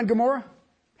Sodom and Gomorrah?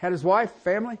 Had his wife,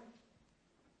 family.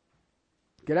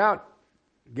 Get out.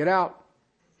 Get out.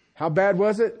 How bad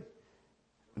was it?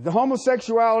 The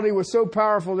homosexuality was so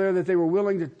powerful there that they were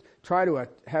willing to try to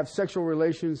have sexual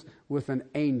relations with an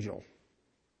angel.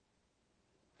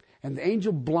 And the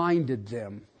angel blinded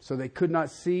them so they could not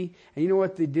see. And you know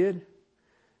what they did?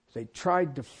 They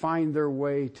tried to find their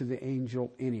way to the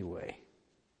angel anyway.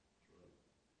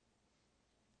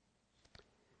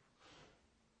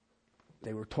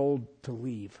 They were told to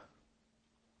leave.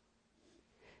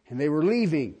 And they were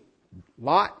leaving.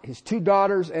 Lot, his 2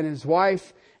 daughters, and his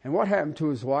wife. And what happened to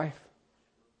his wife?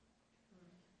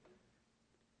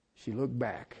 She looked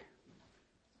back.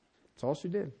 That's all she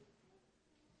did.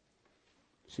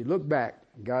 She looked back.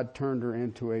 God turned her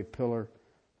into a pillar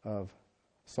of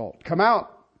salt. Come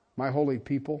out, my holy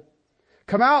people.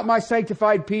 Come out, my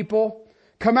sanctified people.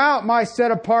 Come out, my set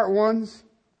apart ones.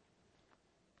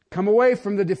 Come away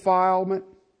from the defilement.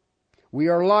 We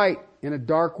are light in a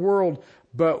dark world,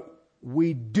 but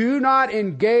we do not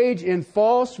engage in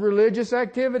false religious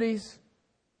activities.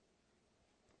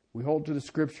 We hold to the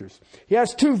Scriptures. He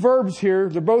has 2 verbs here.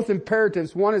 They're both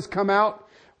imperatives. One is come out.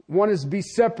 One is be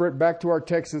separate. Back to our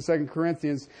text in 2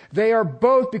 Corinthians. They are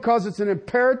both, because it's an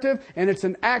imperative and it's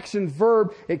an action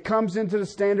verb, it comes into the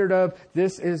standard of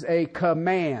this is a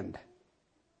command.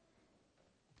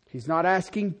 He's not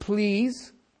asking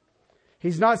please.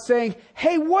 He's not saying,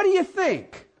 hey, what do you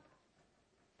think?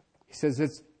 He says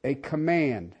it's a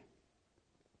command.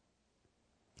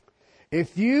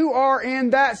 If you are in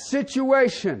that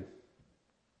situation,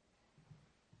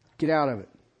 get out of it.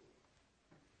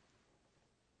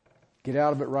 Get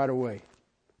out of it right away.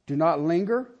 Do not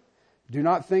linger. Do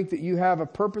not think that you have a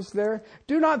purpose there.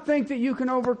 Do not think that you can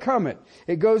overcome it.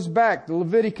 It goes back to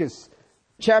Leviticus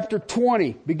chapter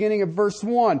 20, beginning of verse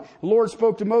 1. The Lord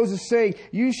spoke to Moses saying,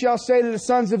 you shall say to the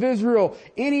sons of Israel,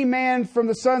 any man from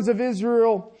the sons of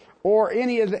Israel or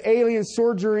any of the aliens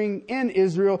sojourning in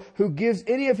Israel who gives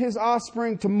any of his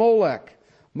offspring to Molech.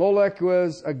 Molech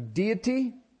was a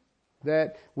deity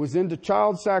that was into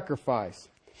child sacrifice.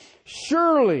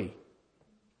 Surely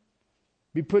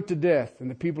be put to death, and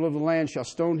the people of the land shall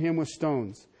stone him with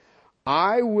stones.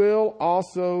 I will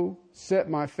also set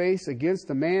my face against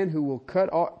the man who will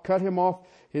cut him off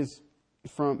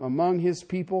from among his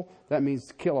people. That means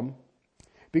to kill him.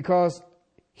 Because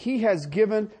he has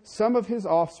given some of his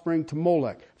offspring to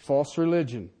Molech, false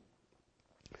religion.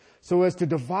 So as to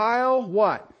defile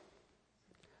what?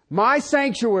 My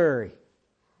sanctuary.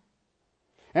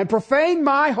 And profane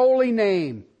my holy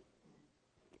name.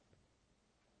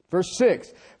 Verse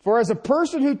 6, for as a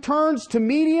person who turns to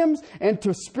mediums and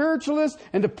to spiritualists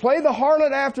and to play the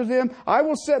harlot after them, I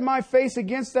will set my face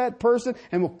against that person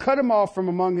and will cut him off from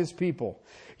among his people.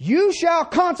 You shall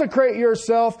consecrate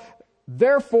yourself,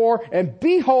 therefore, and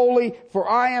be holy, for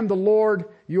I am the Lord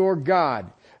your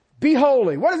God. Be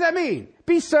holy. What does that mean?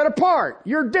 Be set apart.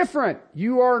 You're different.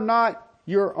 You are not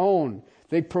your own.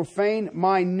 They profane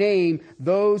my name,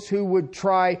 those who would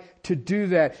try to do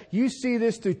that. You see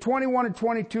this through 21 and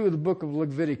 22 of the book of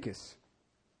Leviticus.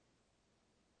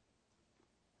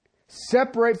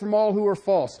 Separate from all who are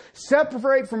false.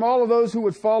 Separate from all of those who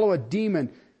would follow a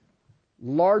demon.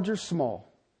 Large or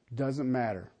small, doesn't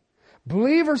matter.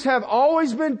 Believers have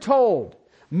always been told.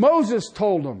 Moses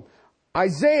told them.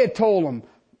 Isaiah told them.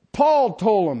 Paul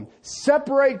told them.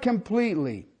 Separate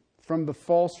completely from the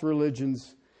false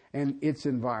religions and its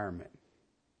environment.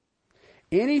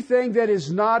 Anything that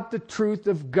is not the truth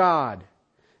of God,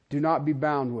 do not be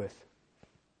bound with.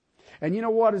 And you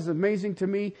know what is amazing to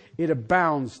me? It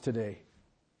abounds today.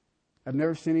 I've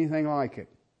never seen anything like it.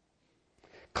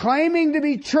 Claiming to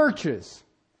be churches,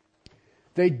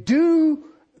 they're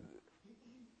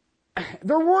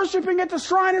worshiping at the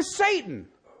shrine of Satan.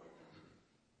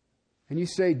 And you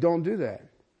say, don't do that.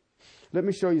 Let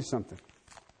me show you something.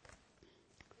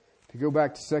 To go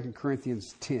back to 2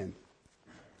 Corinthians 10.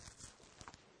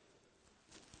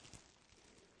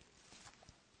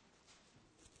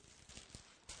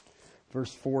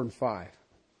 Verse 4 and 5.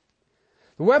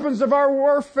 The weapons of our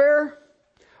warfare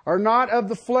are not of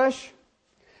the flesh,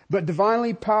 but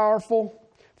divinely powerful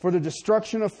for the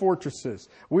destruction of fortresses.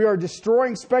 We are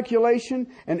destroying speculation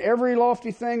and every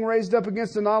lofty thing raised up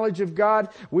against the knowledge of God.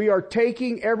 We are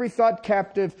taking every thought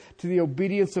captive to the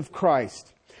obedience of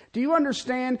Christ. Do you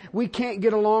understand we can't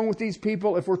get along with these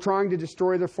people if we're trying to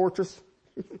destroy their fortress?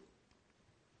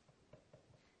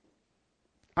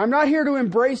 I'm not here to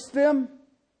embrace them.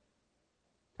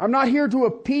 I'm not here to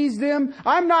appease them.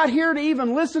 I'm not here to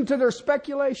even listen to their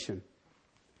speculation.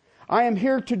 I am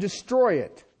here to destroy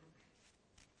it.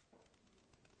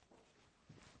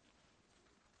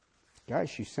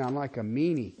 Guys, you sound like a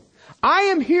meanie. I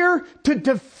am here to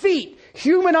defeat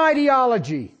human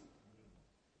ideology.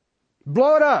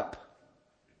 Blow it up.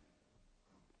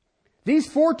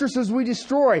 These fortresses we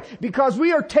destroy because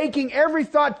we are taking every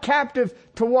thought captive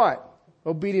to what?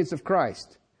 Obedience of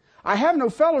Christ. I have no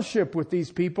fellowship with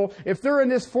these people if they're in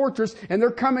this fortress and they're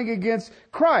coming against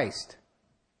Christ.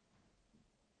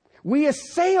 We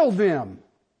assail them.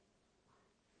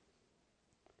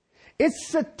 It's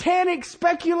satanic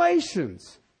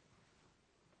speculations.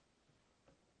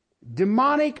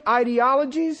 demonic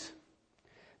ideologies,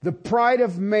 the pride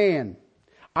of man.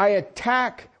 I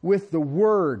attack with the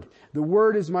Word. The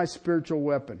Word is my spiritual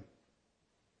weapon.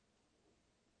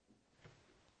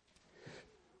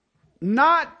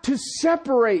 Not to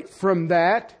separate from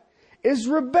that is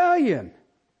rebellion.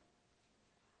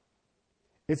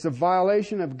 It's a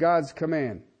violation of God's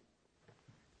command.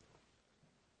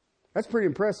 That's pretty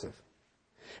impressive.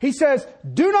 He says,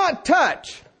 do not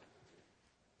touch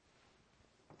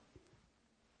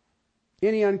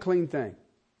any unclean thing.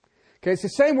 Okay, it's the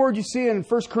same word you see in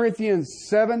 1 Corinthians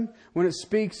 7 when it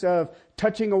speaks of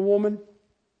touching a woman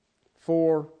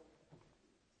for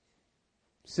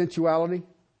sensuality.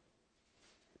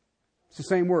 It's the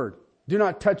same word. Do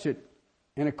not touch it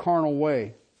in a carnal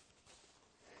way.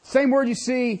 Same word you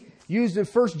see used in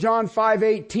 1 John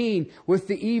 5:18 with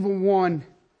the evil one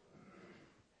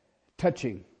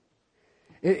touching.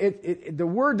 The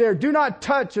word there, do not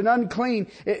touch an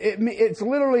unclean, it's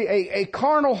literally a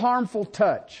carnal, harmful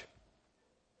touch.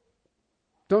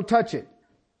 Don't touch it.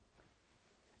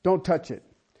 Don't touch it.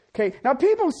 Okay, now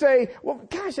people say, well,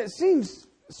 gosh, that seems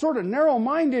sort of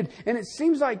narrow-minded, and it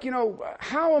seems like,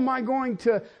 how am I going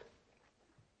to...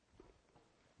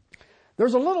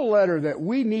 There's a little letter that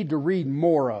we need to read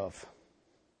more of.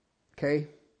 Okay?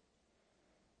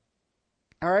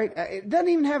 All right? It doesn't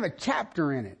even have a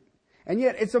chapter in it. And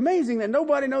yet, it's amazing that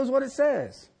nobody knows what it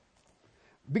says.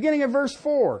 Beginning of verse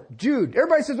 4, Jude.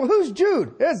 Everybody says, well, who's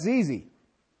Jude? That's easy.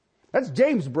 That's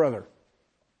James' brother.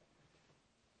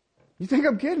 You think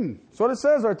I'm kidding? That's what it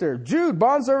says right there. Jude,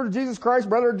 bondservant of Jesus Christ,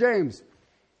 brother of James.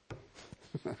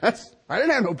 I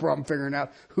didn't have no problem figuring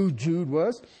out who Jude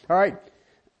was. All right.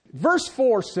 Verse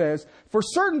 4 says, for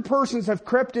certain persons have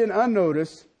crept in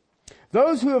unnoticed,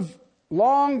 those who have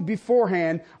long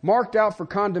beforehand marked out for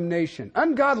condemnation,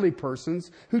 ungodly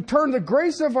persons who turn the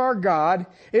grace of our God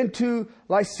into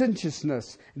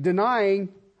licentiousness,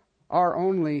 denying our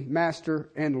only Master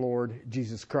and Lord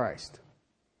Jesus Christ.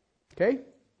 Okay?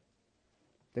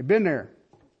 They've been there.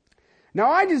 Now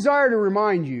I desire to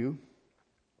remind you,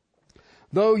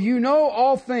 though you know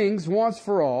all things once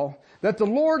for all, that the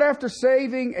Lord, after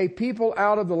saving a people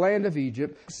out of the land of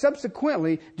Egypt,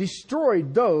 subsequently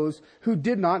destroyed those who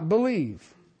did not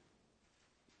believe.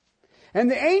 And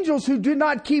the angels who did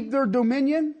not keep their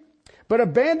dominion, but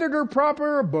abandoned their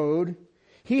proper abode,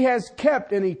 He has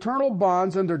kept in eternal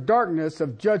bonds under darkness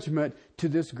of judgment to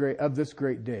this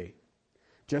great day.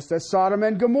 Just as Sodom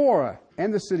and Gomorrah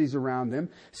and the cities around them,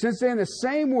 since they in the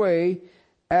same way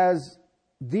as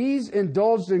these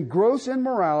indulged in gross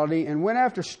immorality and went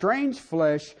after strange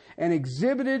flesh and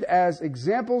exhibited as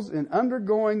examples in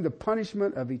undergoing the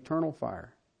punishment of eternal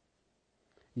fire.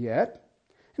 Yet,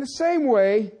 in the same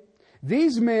way,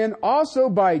 these men also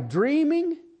by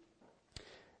dreaming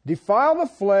defile the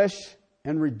flesh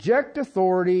and reject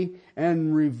authority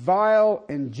and revile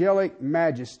angelic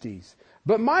majesties.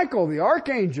 But Michael, the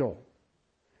archangel,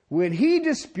 when he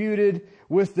disputed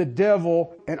with the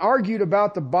devil and argued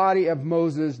about the body of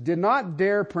Moses, did not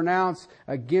dare pronounce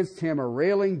against him a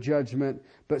railing judgment,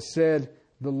 but said,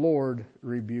 the Lord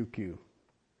rebuke you.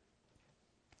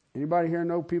 Anybody here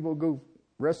know people go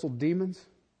wrestle demons?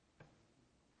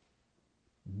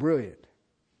 Brilliant.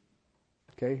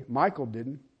 Okay, Michael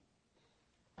didn't.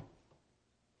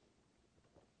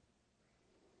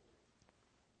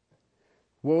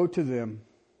 Woe to them.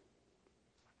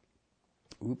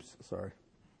 Oops, sorry.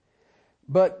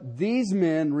 But these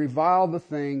men revile the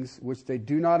things which they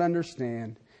do not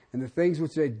understand, and the things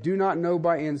which they do not know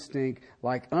by instinct,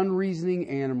 like unreasoning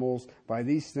animals, by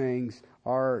these things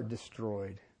are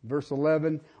destroyed. Verse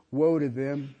 11, woe to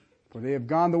them, for they have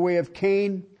gone the way of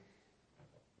Cain,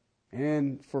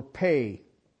 and for pay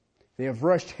they have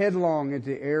rushed headlong into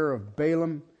the error of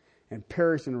Balaam, and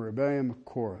perished in the rebellion of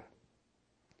Korah.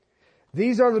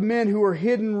 These are the men who are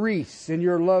hidden wreaths in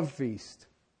your love feast,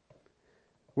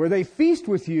 where they feast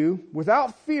with you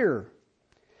without fear,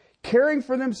 carrying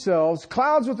for themselves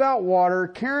clouds without water,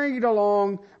 carrying it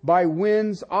along by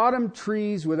winds, autumn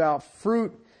trees without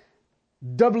fruit,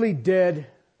 doubly dead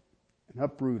and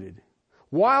uprooted.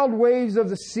 Wild waves of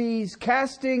the seas,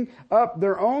 casting up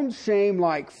their own shame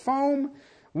like foam,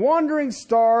 wandering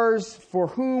stars for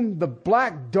whom the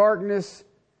black darkness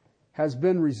has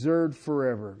been reserved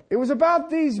forever. It was about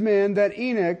these men that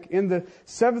Enoch, in the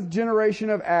 7th generation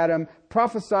of Adam,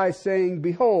 prophesied, saying,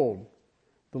 behold,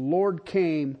 the Lord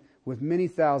came with many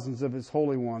thousands of His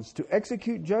holy ones to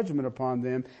execute judgment upon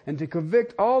them and to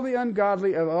convict all the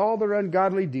ungodly of all their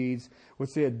ungodly deeds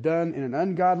which they had done in an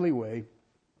ungodly way,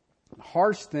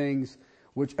 harsh things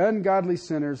which ungodly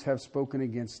sinners have spoken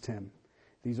against Him.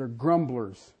 These are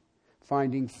grumblers,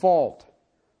 finding fault,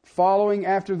 following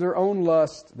after their own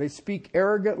lust. They speak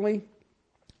arrogantly,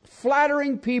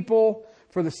 flattering people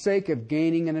for the sake of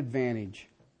gaining an advantage.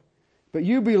 But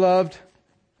you, beloved,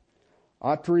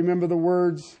 ought to remember the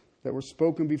words that were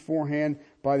spoken beforehand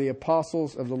by the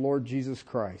apostles of the Lord Jesus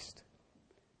Christ.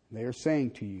 They are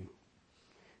saying to you,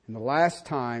 in the last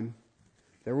time,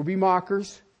 there will be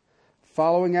mockers,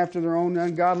 following after their own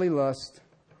ungodly lust.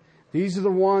 These are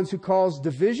the ones who cause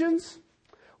divisions,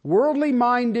 worldly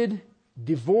minded,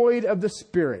 devoid of the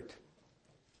Spirit.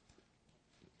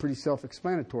 Pretty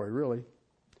self-explanatory, really.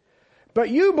 But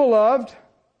you, beloved,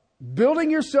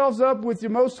 building yourselves up with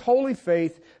your most holy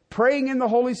faith, praying in the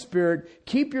Holy Spirit,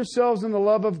 keep yourselves in the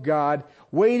love of God,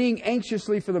 waiting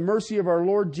anxiously for the mercy of our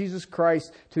Lord Jesus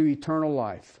Christ to eternal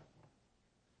life.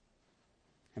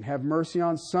 And have mercy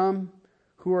on some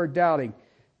who are doubting.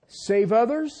 Save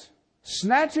others,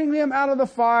 snatching them out of the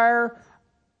fire,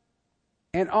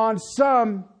 and on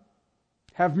some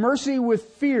have mercy with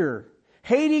fear,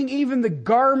 hating even the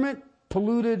garment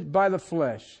polluted by the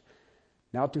flesh.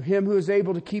 Now to Him who is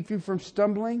able to keep you from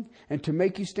stumbling and to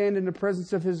make you stand in the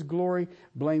presence of His glory,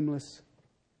 blameless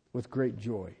with great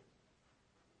joy.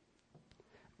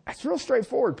 That's real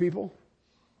straightforward, people.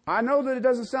 I know that it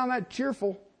doesn't sound that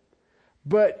cheerful,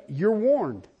 but you're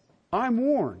warned. I'm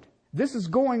warned. This is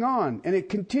going on, and it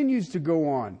continues to go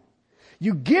on.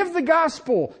 You give the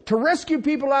gospel to rescue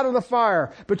people out of the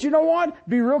fire. But you know what?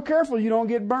 Be real careful you don't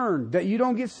get burned, that you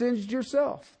don't get singed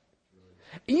yourself.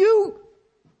 You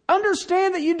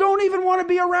understand that you don't even want to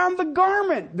be around the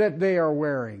garment that they are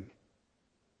wearing.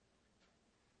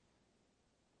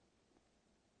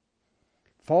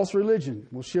 False religion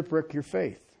will shipwreck your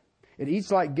faith. It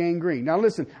eats like gangrene. Now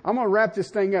listen, I'm going to wrap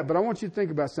this thing up, but I want you to think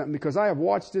about something because I have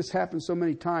watched this happen so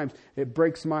many times, it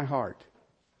breaks my heart.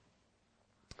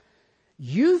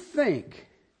 You think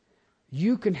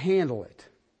you can handle it.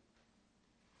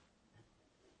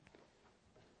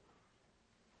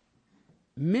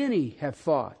 Many have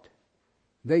thought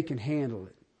they can handle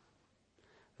it.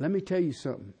 Let me tell you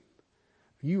something.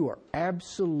 You are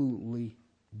absolutely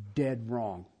dead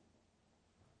wrong.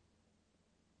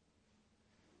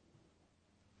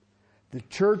 The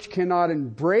church cannot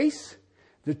embrace,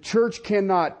 the church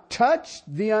cannot touch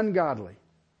the ungodly.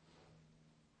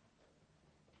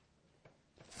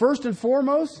 First and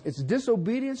foremost, it's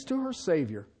disobedience to her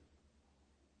Savior.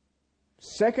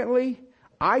 Secondly,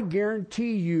 I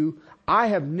guarantee you, I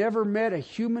have never met a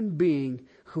human being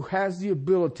who has the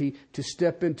ability to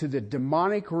step into the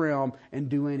demonic realm and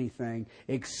do anything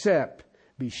except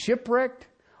be shipwrecked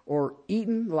or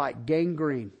eaten like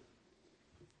gangrene.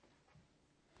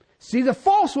 See, the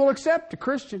false will accept a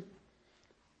Christian.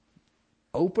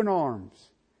 Open arms,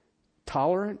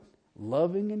 tolerant,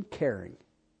 loving, and caring.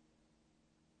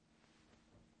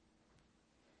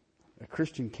 A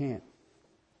Christian can't.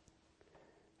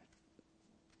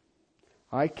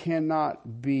 I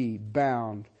cannot be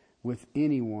bound with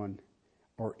anyone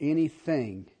or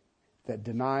anything that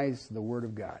denies the Word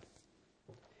of God.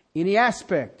 Any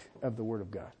aspect of the Word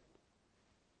of God.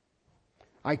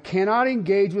 I cannot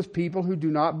engage with people who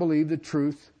do not believe the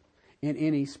truth in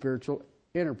any spiritual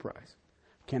enterprise.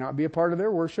 Cannot be a part of their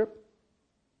worship.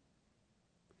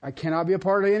 I cannot be a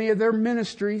part of any of their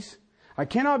ministries. I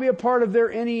cannot be a part of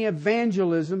their any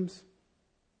evangelisms.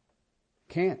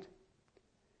 Can't.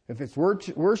 If it's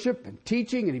worship and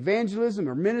teaching and evangelism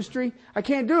or ministry, I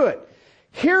can't do it.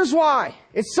 Here's why.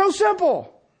 It's so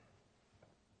simple.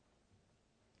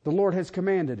 The Lord has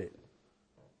commanded it.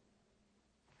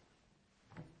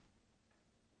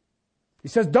 He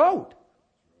says, don't.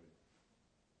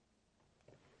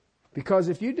 Because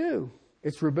if you do,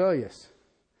 it's rebellious.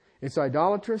 It's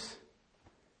idolatrous.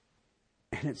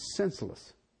 And it's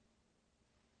senseless.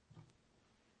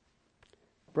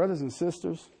 Brothers and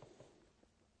sisters,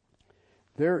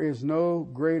 there is no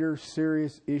greater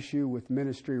serious issue with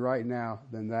ministry right now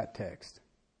than that text.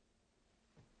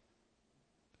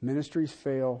 Ministries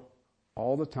fail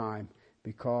all the time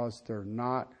because they're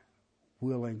not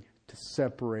willing to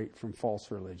separate from false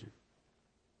religion.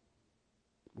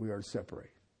 We are to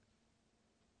separate.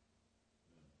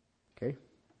 Okay?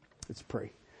 Let's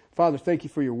pray. Father, thank you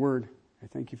for your word. I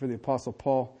thank you for the Apostle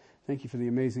Paul. Thank you for the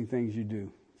amazing things you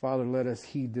do. Father, let us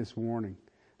heed this warning.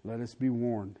 Let us be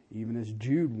warned, even as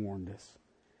Jude warned us.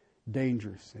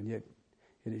 Dangerous, and yet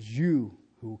it is you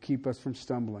who will keep us from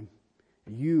stumbling.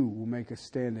 You will make us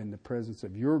stand in the presence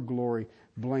of your glory,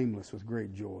 blameless with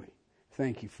great joy.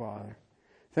 Thank you, Father.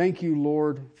 Thank you,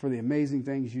 Lord, for the amazing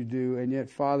things you do. And yet,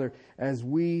 Father, as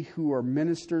we who are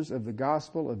ministers of the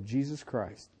gospel of Jesus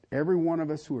Christ, every one of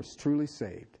us who is truly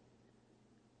saved,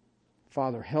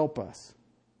 Father, help us.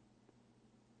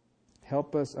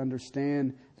 Help us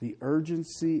understand the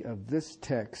urgency of this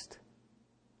text.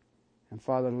 And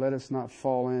Father, let us not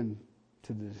fall into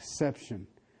the deception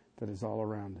that is all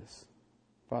around us.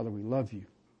 Father, we love you.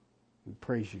 We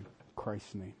praise you. In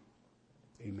Christ's name.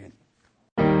 Amen.